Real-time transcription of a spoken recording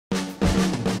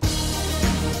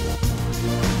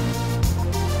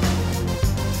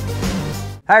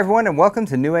Hi everyone and welcome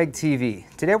to Newegg TV.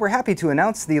 Today we're happy to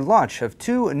announce the launch of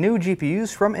two new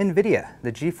GPUs from NVIDIA,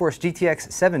 the GeForce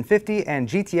GTX 750 and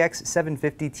GTX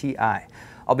 750 Ti.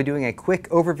 I'll be doing a quick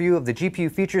overview of the GPU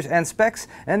features and specs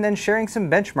and then sharing some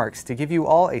benchmarks to give you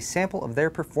all a sample of their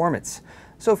performance.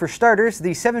 So for starters,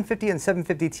 the 750 and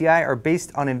 750 Ti are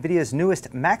based on NVIDIA's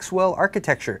newest Maxwell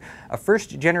architecture, a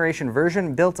first-generation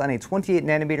version built on a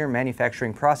 28nm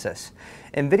manufacturing process.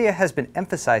 NVIDIA has been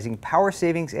emphasizing power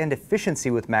savings and efficiency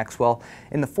with Maxwell.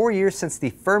 In the 4 years since the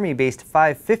Fermi-based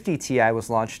 550 Ti was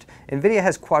launched, NVIDIA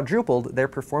has quadrupled their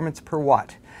performance per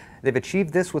watt. They've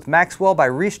achieved this with Maxwell by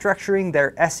restructuring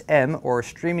their SM, or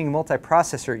streaming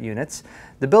multiprocessor units,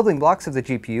 the building blocks of the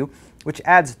GPU, which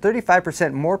adds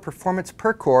 35% more performance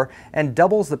per core and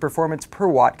doubles the performance per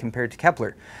watt compared to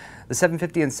Kepler. The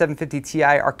 750 and 750 Ti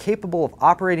are capable of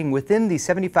operating within the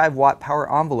 75-watt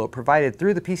power envelope provided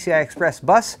through the PCI Express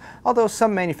bus, although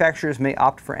some manufacturers may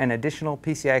opt for an additional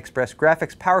PCI Express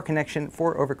graphics power connection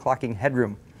for overclocking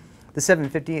headroom. The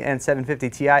 750 and 750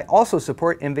 Ti also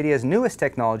support NVIDIA's newest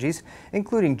technologies,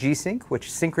 including G-SYNC, which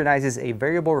synchronizes a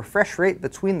variable refresh rate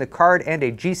between the card and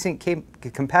a G-SYNC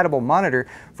compatible monitor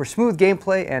for smooth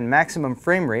gameplay and maximum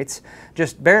frame rates.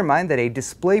 Just bear in mind that a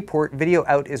DisplayPort video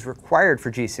out is required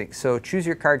for G-SYNC, so choose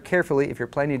your card carefully if you're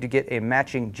planning to get a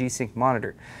matching G-SYNC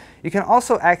monitor. You can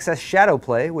also access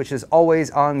Shadowplay, which is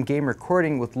always-on game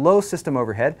recording with low system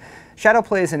overhead.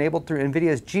 Shadowplay is enabled through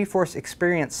NVIDIA's GeForce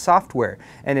Experience software,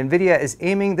 and NVIDIA is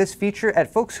aiming this feature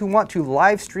at folks who want to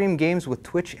live stream games with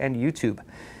Twitch and YouTube.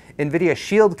 NVIDIA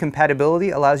Shield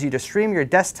compatibility allows you to stream your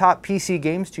desktop PC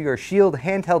games to your Shield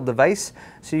handheld device,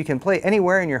 so you can play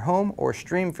anywhere in your home or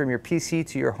stream from your PC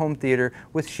to your home theater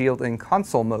with Shield in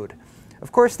console mode.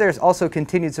 Of course, there's also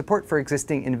continued support for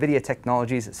existing NVIDIA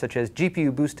technologies such as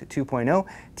GPU Boost 2.0,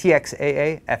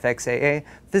 TXAA, FXAA,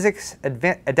 Physics,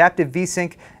 Adaptive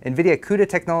vSync, NVIDIA CUDA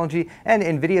technology, and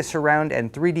NVIDIA Surround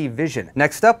and 3D Vision.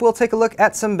 Next up, we'll take a look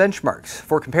at some benchmarks.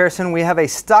 For comparison, we have a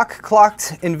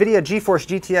stock-clocked NVIDIA GeForce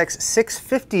GTX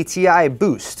 650 Ti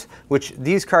Boost, which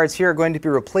these cards here are going to be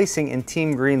replacing in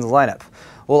Team Green's lineup.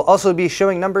 We'll also be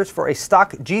showing numbers for a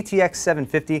stock GTX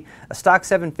 750, a stock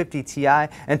 750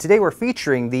 Ti, and today we're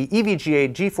featuring the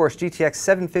EVGA GeForce GTX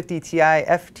 750 Ti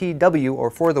FTW, or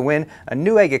For the Win, a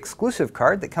Newegg exclusive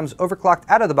card that comes overclocked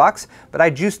out of the box, but I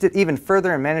juiced it even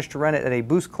further and managed to run it at a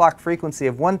boost clock frequency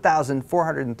of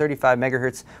 1,435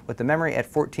 MHz with the memory at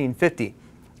 1450.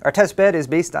 Our test bed is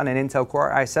based on an Intel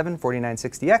Core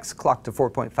i7-4960X clocked to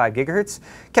 4.5 GHz,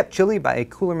 kept chilly by a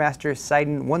Cooler Master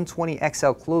Sidon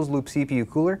 120XL closed-loop CPU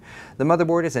cooler. The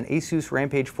motherboard is an Asus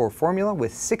Rampage 4 formula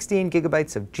with 16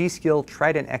 GB of G-Skill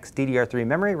Trident X DDR3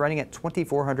 memory running at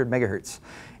 2400 MHz.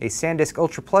 A SanDisk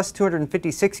Ultra Plus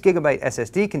 256 GB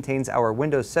SSD contains our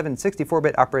Windows 7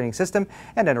 64-bit operating system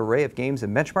and an array of games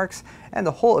and benchmarks, and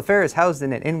the whole affair is housed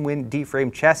in an in-win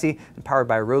D-frame chassis and powered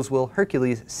by Rosewill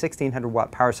Hercules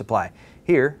 1600-watt power supply.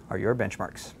 Here are your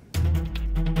benchmarks.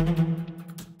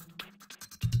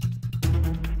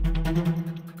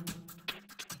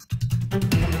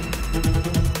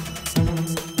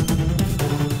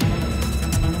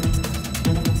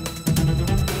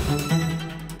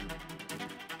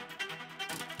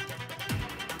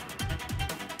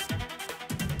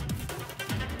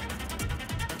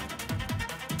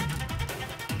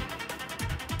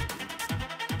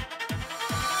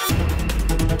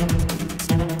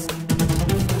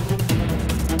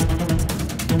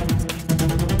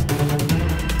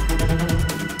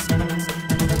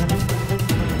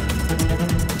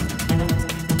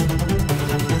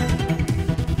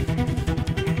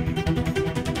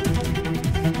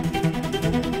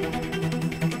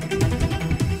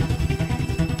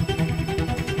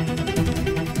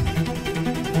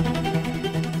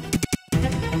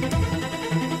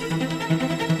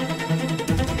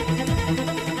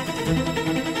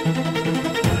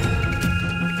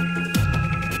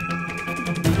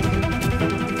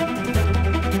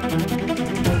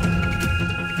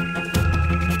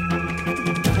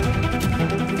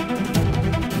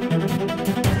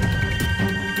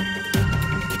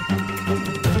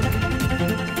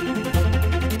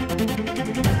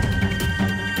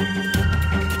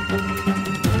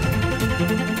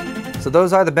 So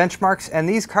those are the benchmarks, and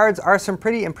these cards are some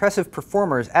pretty impressive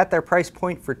performers at their price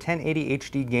point for 1080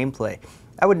 HD gameplay.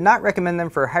 I would not recommend them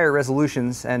for higher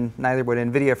resolutions, and neither would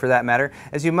NVIDIA for that matter.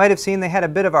 As you might have seen, they had a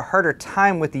bit of a harder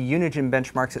time with the Unigine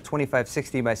benchmarks at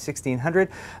 2560 by 1600,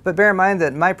 but bear in mind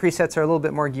that my presets are a little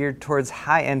bit more geared towards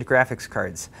high-end graphics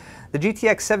cards. The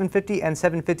GTX 750 and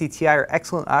 750 Ti are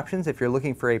excellent options if you're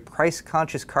looking for a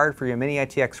price-conscious card for your mini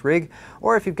ITX rig,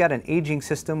 or if you've got an aging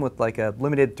system with like a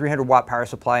limited 300-watt power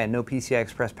supply and no PCI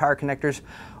Express power connectors,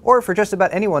 or for just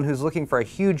about anyone who's looking for a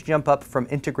huge jump up from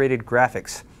integrated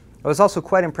graphics. I was also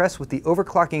quite impressed with the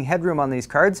overclocking headroom on these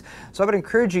cards, so I would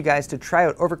encourage you guys to try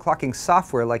out overclocking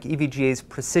software like EVGA's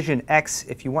Precision X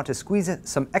if you want to squeeze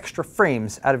some extra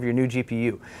frames out of your new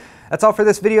GPU. That's all for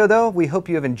this video though. We hope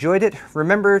you have enjoyed it.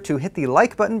 Remember to hit the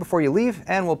like button before you leave,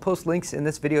 and we'll post links in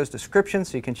this video's description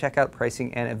so you can check out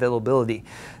pricing and availability.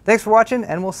 Thanks for watching,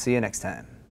 and we'll see you next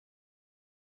time.